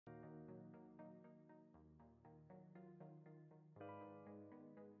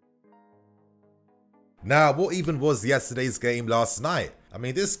Now, what even was yesterday's game last night? I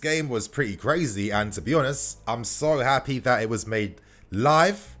mean, this game was pretty crazy, and to be honest, I'm so happy that it was made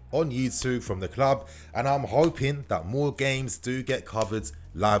live on YouTube from the club, and I'm hoping that more games do get covered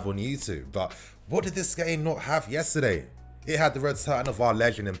live on YouTube. But what did this game not have yesterday? It had the return of our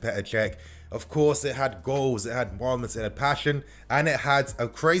legend in Cech. Of course, it had goals, it had moments, it had passion, and it had a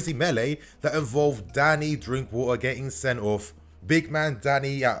crazy melee that involved Danny Drinkwater getting sent off. Big man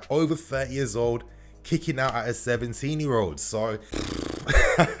Danny at over 30 years old, kicking out at a 17-year-old. So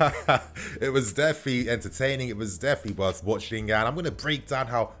it was definitely entertaining, it was definitely worth watching, and I'm going to break down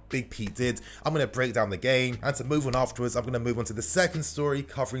how Big Pete did. I'm going to break down the game, and to move on afterwards, I'm going to move on to the second story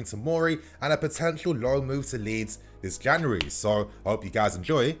covering Tomori and a potential low move to Leeds this January. So I hope you guys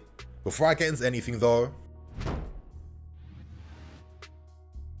enjoy. Before I get into anything though,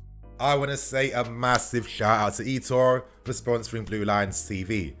 I want to say a massive shout out to eToro for sponsoring Blue Lions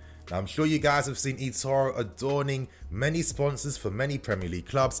TV. Now, I'm sure you guys have seen eToro adorning many sponsors for many Premier League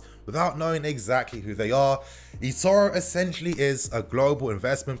clubs without knowing exactly who they are. eToro essentially is a global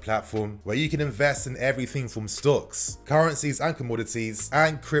investment platform where you can invest in everything from stocks, currencies and commodities,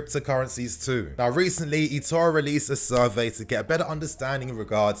 and cryptocurrencies too. Now, recently eToro released a survey to get a better understanding in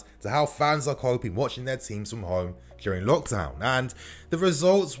regards to how fans are coping watching their teams from home during lockdown, and the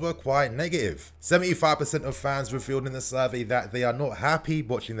results were quite negative. 75% of fans revealed in the survey that they are not happy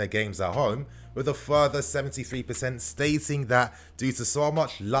watching their games at home, with a further 73% stating that due to so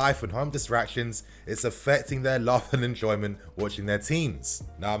much life and home distractions, it's affecting their love and enjoyment watching their teams.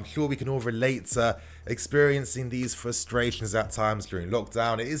 Now, I'm sure we can all relate to experiencing these frustrations at times during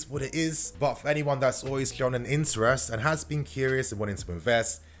lockdown. It is what it is, but for anyone that's always shown an interest and has been curious and wanting to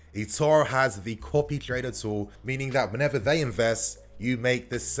invest, eToro has the CopyTrader tool, meaning that whenever they invest, you make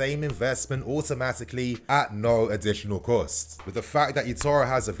the same investment automatically at no additional cost. With the fact that eToro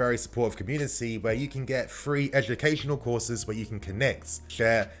has a very supportive community where you can get free educational courses where you can connect,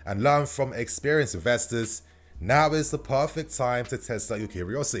 share, and learn from experienced investors, now is the perfect time to test out your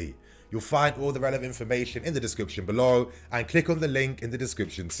curiosity. You'll find all the relevant information in the description below, and click on the link in the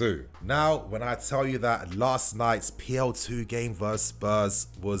description too. Now, when I tell you that last night's PL2 game versus Spurs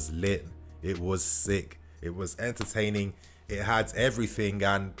was lit, it was sick, it was entertaining, it had everything,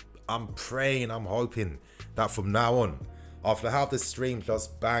 and I'm praying, I'm hoping that from now on, after how the stream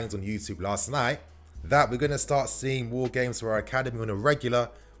just banged on YouTube last night, that we're going to start seeing more games for our academy on a regular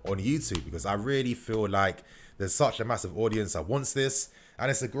on YouTube, because I really feel like there's such a massive audience that wants this, and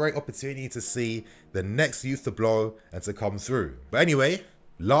it's a great opportunity to see the next youth to blow and to come through. But anyway,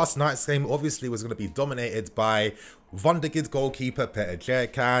 last night's game obviously was going to be dominated by Wunderkid goalkeeper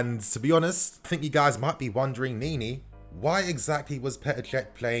Cech, and to be honest, I think you guys might be wondering, Nini, why exactly was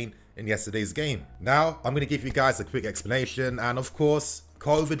Cech playing in yesterday's game? Now, I'm going to give you guys a quick explanation, and of course,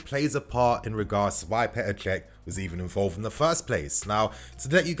 COVID plays a part in regards to why Cech was even involved in the first place. Now, to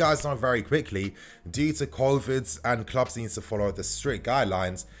let you guys know very quickly, due to COVID and clubs need to follow the strict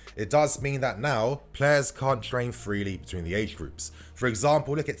guidelines, it does mean that now players can't train freely between the age groups. For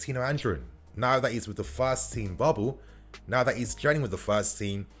example, look at Tino Andrin. Now that he's with the first team bubble, now that he's training with the first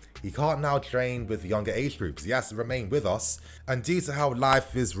team, he can't now train with younger age groups. He has to remain with us. And due to how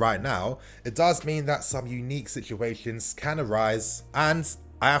life is right now, it does mean that some unique situations can arise. And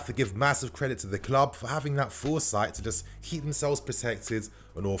I have to give massive credit to the club for having that foresight to just keep themselves protected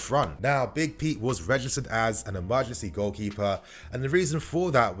on all front. Now, Big Pete was registered as an emergency goalkeeper, and the reason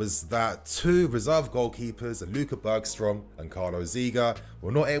for that was that two reserve goalkeepers, Luca Bergstrom and Carlo Ziga,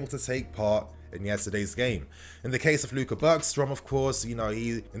 were not able to take part in yesterday's game. In the case of Luca Bergstrom, of course, in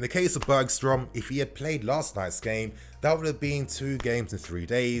the case of Bergstrom, if he had played last night's game, that would have been 2 games in 3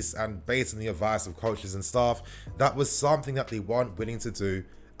 days, and based on the advice of coaches and staff, that was something that they weren't willing to do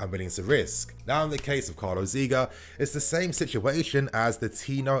and willing to risk. Now, in the case of Carlo Ziga, it's the same situation as the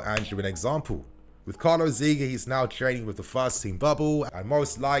Tino Andrin example. With Carlo Ziga, he's now training with the first team bubble, and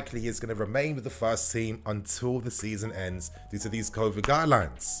most likely he's going to remain with the first team until the season ends due to these COVID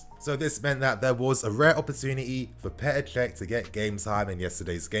guidelines. So this meant that there was a rare opportunity for Cech to get game time in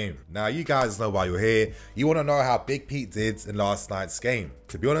yesterday's game. Now, you guys know why you're here. You want to know how Big Pete did in last night's game.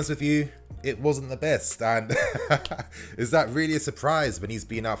 To be honest with you, it wasn't the best, and is that really a surprise when he's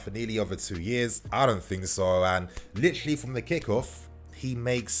been out for nearly over 2 years? I don't think so, and literally from the kickoff, he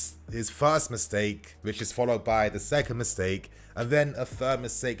makes his first mistake, which is followed by the second mistake, and then a third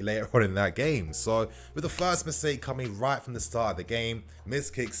mistake later on in that game. So with the first mistake coming right from the start of the game, Miz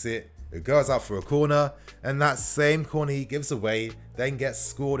kicks it, it goes out for a corner, and that same corner he gives away then gets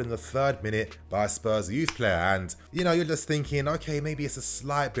scored in the 3rd minute by a Spurs youth player. And you're just thinking, okay, maybe it's a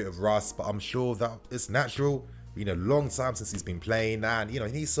slight bit of rust, but I'm sure that it's natural. Long time since he's been playing, and he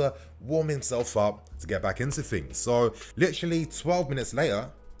needs to warm himself up to get back into things. So literally 12 minutes later,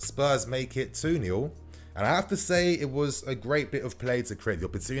 Spurs make it 2-0. And I have to say, it was a great bit of play to create the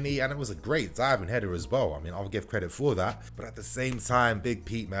opportunity, and it was a great diving header as well. I mean, I'll give credit for that. But at the same time, Big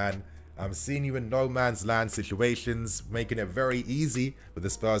Pete, man, I'm seeing you in no man's land situations, making it very easy with the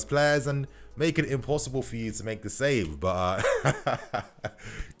Spurs players and making it impossible for you to make the save. But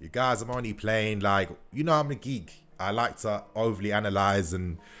you guys, I'm only playing like, you know, I'm a geek. I like to overly analyze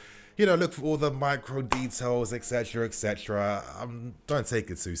and, you know, look for all the micro details, etc, etc. Don't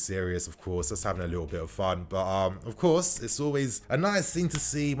take it too serious, of course. Just having a little bit of fun. But of course, it's always a nice thing to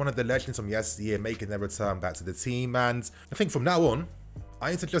see one of the legends from yesteryear making their return back to the team. And I think from now on, I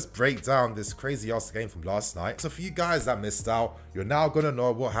need to just break down this crazy ass game from last night. So for you guys that missed out, you're now going to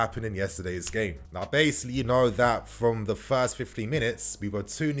know what happened in yesterday's game. Now basically, you know that from the first 15 minutes, we were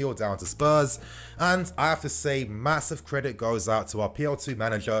 2-0 down to Spurs. And I have to say, massive credit goes out to our PL2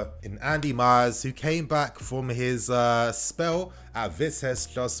 manager in Andy Myers, who came back from his spell at Vitesse,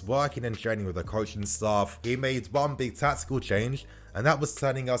 just working and training with the coaching staff. He made one big tactical change, and that was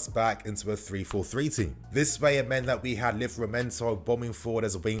turning us back into a 3-4-3 team. This way it meant that we had Livramento bombing forward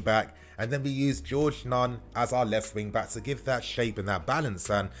as a wing back, and then we used George Nunn as our left wing back to give that shape and that balance.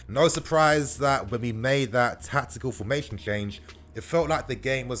 And no surprise that when we made that tactical formation change, it felt like the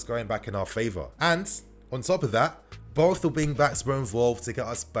game was going back in our favour. And on top of that, both the wing backs were involved to get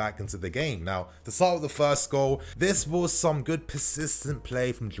us back into the game. Now, to start with the first goal, this was some good persistent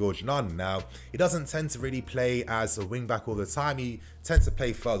play from George Nunn. Now, he doesn't tend to really play as a wing back all the time. He tends to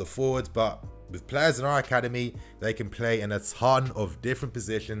play further forward, but with players in our academy, they can play in a ton of different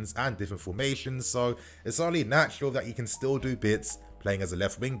positions and different formations. So it's only natural that he can still do bits playing as a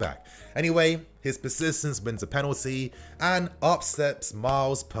left wing back. Anyway, his persistence wins a penalty, and up steps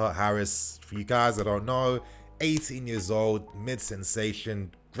Miles Peart-Harris. For you guys that don't know, 18 years old,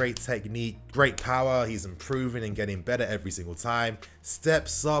 mid-sensation, great technique, great power. He's improving and getting better every single time.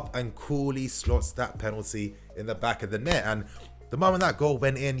 Steps up and coolly slots that penalty in the back of the net. And the moment that goal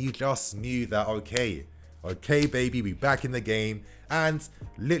went in, you just knew that, okay baby, we back in the game. And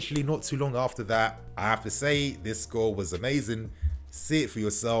literally not too long after that, I have to say, this goal was amazing. See it for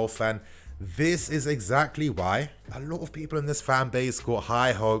yourself. And this is exactly why a lot of people in this fan base got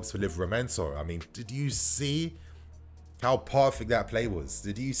high hopes for Livramento. I mean, did you see how perfect that play was?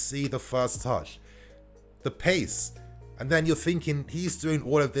 Did you see the first touch? The pace? And then you're thinking he's doing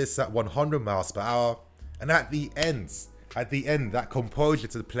all of this at 100 miles per hour. And at the end, that composure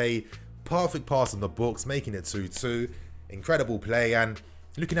to play, perfect pass on the books, making it 2-2. Incredible play. And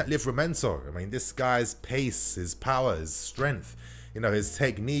looking at Livramento, I mean, this guy's pace, his power, his strength, you know, his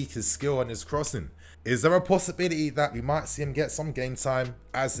technique, his skill, and his crossing. Is there a possibility that we might see him get some game time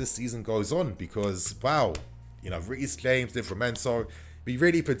as this season goes on? Because, wow, you know, Reece James, Livramento, we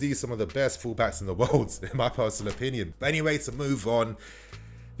really produce some of the best fullbacks in the world, in my personal opinion. But anyway, to move on,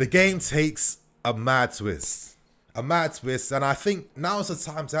 the game takes a mad twist. A mad twist, and I think now is the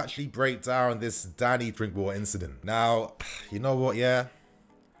time to actually break down this Danny Drinkwater incident. Now, you know what, yeah?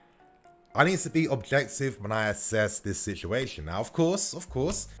 I need to be objective when I assess this situation. Now, of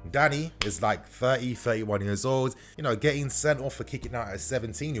course, Danny is like 30, 31 years old, you know, getting sent off for kicking out a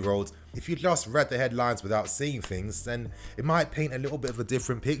 17-year-old. If you just read the headlines without seeing things, then it might paint a little bit of a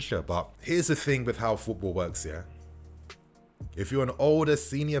different picture. But here's the thing with how football works, yeah? If you're an older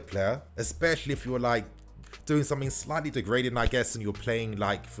senior player, especially if you're like doing something slightly degrading, I guess, and you're playing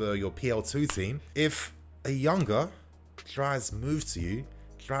like for your PL2 team, if a younger tries move to you,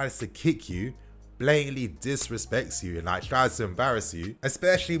 tries to kick you, blatantly disrespects you, and like tries to embarrass you,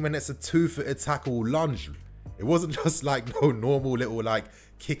 especially when it's a two-footed tackle lunge, it wasn't just like no normal little like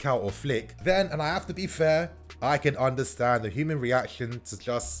kick out or flick, then, and I have to be fair, I can understand the human reaction to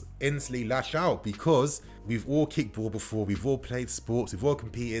just instantly lash out, because we've all kicked ball before, we've all played sports, we've all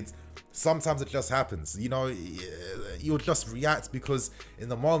competed. Sometimes it just happens, you know, you'll just react because in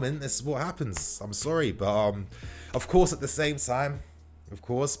the moment, this is what happens. I'm sorry, but of course, at the same time, of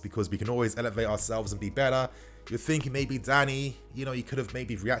course, because we can always elevate ourselves and be better, you're thinking maybe Danny, you know, you could have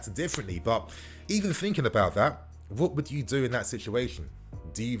maybe reacted differently. But even thinking about that, what would you do in that situation?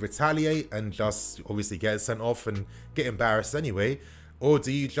 Do you retaliate and just obviously get sent off and get embarrassed anyway? Or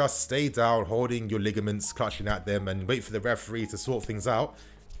do you just stay down holding your ligaments, clutching at them, and wait for the referee to sort things out,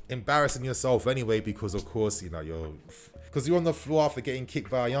 embarrassing yourself anyway because of course, you know, you're on the floor after getting kicked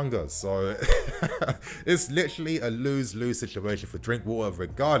by a younger. So it's literally a lose-lose situation for Drinkwater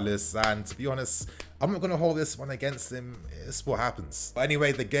regardless. And to be honest, I'm not going to hold this one against him. It's what happens. But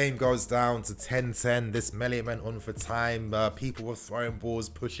anyway, the game goes down to 10-10. This melee went on for time. People were throwing balls,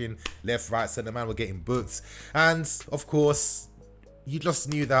 pushing left, right, centre. Man were getting booked. And of course, you just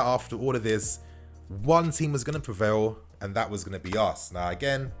knew that after all of this, one team was going to prevail, and that was going to be us. Now,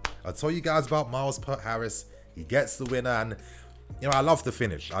 again, I told you guys about Miles Harris. He gets the winner, and you know, I love the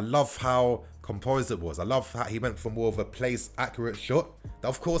finish. I love how composed it was. I love how he went for more of a place accurate shot that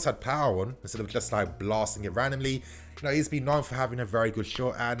of course had power on, instead of just like blasting it randomly. You know, he's been known for having a very good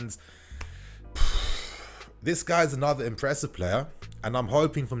shot, and this guy's another impressive player, and I'm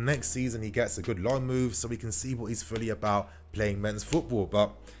hoping from next season he gets a good loan move so we can see what he's fully about playing men's football.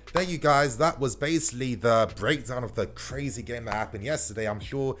 But thank you guys, that was basically the breakdown of the crazy game that happened yesterday. I'm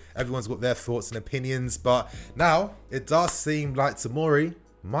sure everyone's got their thoughts and opinions, but now it does seem like Tomori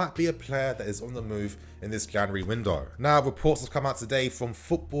might be a player that is on the move in this January window. Now, reports have come out today from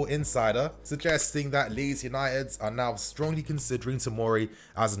Football Insider suggesting that Leeds United are now strongly considering Tomori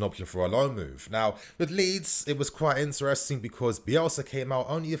as an option for a loan move. Now, with Leeds, it was quite interesting because Bielsa came out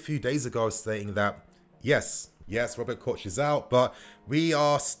only a few days ago stating that, yes, Robert Koch is out, but we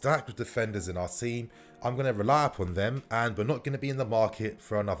are stacked with defenders in our team. I'm going to rely upon them, and we're not going to be in the market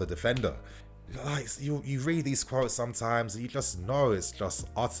for another defender. Like, you read these quotes sometimes and you just know it's just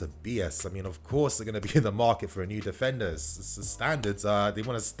utter BS. I mean, of course they're going to be in the market for a new defender. It's the standards. They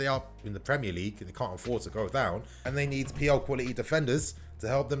want to stay up in the Premier League and they can't afford to go down, and they need PL quality defenders to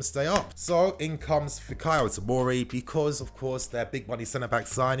help them stay up. So in comes Fikayo Tomori, because of course their big money centre-back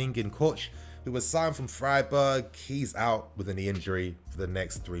signing in Cech, who was signed from Freiburg, he's out with a knee injury for the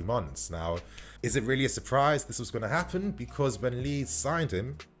next 3 months. Now, is it really a surprise this was going to happen? Because when Leeds signed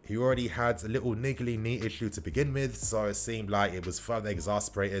him, he already had a little niggly knee issue to begin with, so it seemed like it was further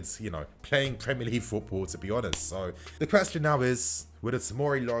exacerbated, you know, playing Premier League football, to be honest. So the question now is, would a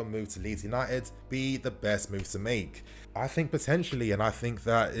Tomori loan move to Leeds United be the best move to make? I think potentially, and I think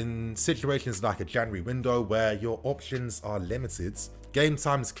that in situations like a January window where your options are limited, game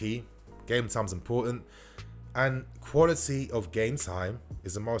time's key, game time's important, and quality of game time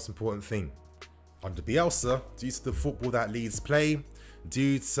is the most important thing. Under Bielsa, due to the football that Leeds play,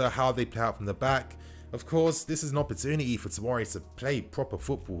 due to how they play out from the back, of course, this is an opportunity for Tomori to play proper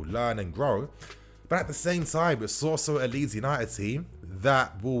football, learn and grow. But at the same time, it's also a Leeds United team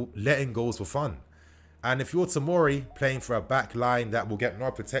that will let in goals for fun. And if you're Tomori playing for a back line that will get no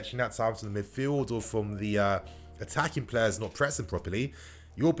protection at times from the midfield or from the attacking players not pressing properly,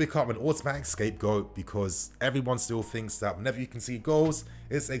 you'll become an automatic scapegoat, because everyone still thinks that whenever you concede goals,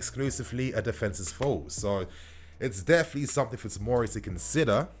 it's exclusively a defense's fault. So it's definitely something for Tomori to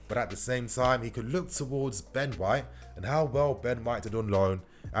consider, but at the same time, he could look towards Ben White and how well Ben White did on loan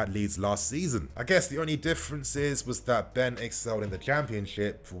at Leeds last season. I guess the only difference was that Ben excelled in the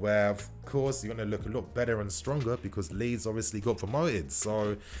Championship, where of course you're going to look a lot better and stronger because Leeds obviously got promoted.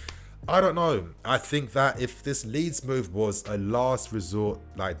 So I don't know. I think that if this Leeds move was a last resort,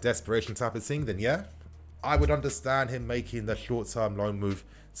 like desperation type of thing, then yeah, I would understand him making the short-term loan move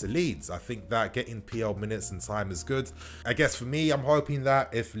to Leeds. I think that getting PL minutes and time is good. I guess for me, I'm hoping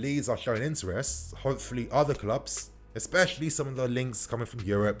that if Leeds are showing interest, hopefully other clubs, especially some of the links coming from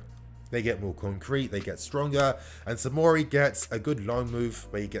Europe, they get more concrete, they get stronger, and Tomori gets a good loan move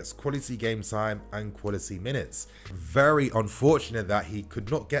where he gets quality game time and quality minutes. Very unfortunate that he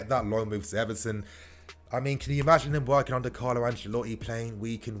could not get that loan move to Everton. I mean, can you imagine him working under Carlo Ancelotti, playing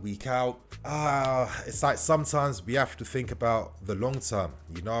week in, week out? It's like sometimes we have to think about the long term,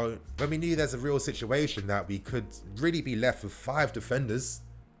 you know? When we knew there's a real situation that we could really be left with 5 defenders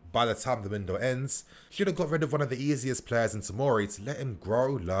by the time the window ends, should have got rid of one of the easiest players in Tomori to let him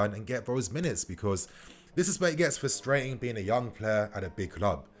grow, learn and get those minutes, because this is where it gets frustrating being a young player at a big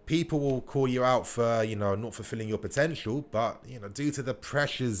club. People will call you out for, you know, not fulfilling your potential, but, you know, due to the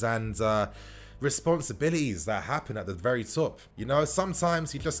pressures and responsibilities that happen at the very top, you know,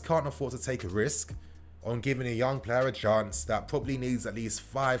 sometimes you just can't afford to take a risk on giving a young player a chance that probably needs at least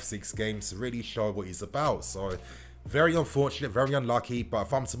 5-6 games to really show what he's about. So very unfortunate, very unlucky, but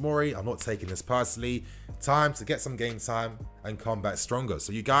if I'm Tomori, I'm not taking this personally. Time to get some game time and come back stronger.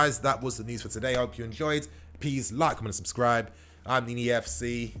 So you guys, that was the news for today. I hope you enjoyed. Please like, comment and subscribe. I'm Nini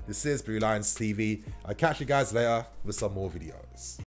FC. This is Blue Lions TV. I'll catch you guys later with some more videos.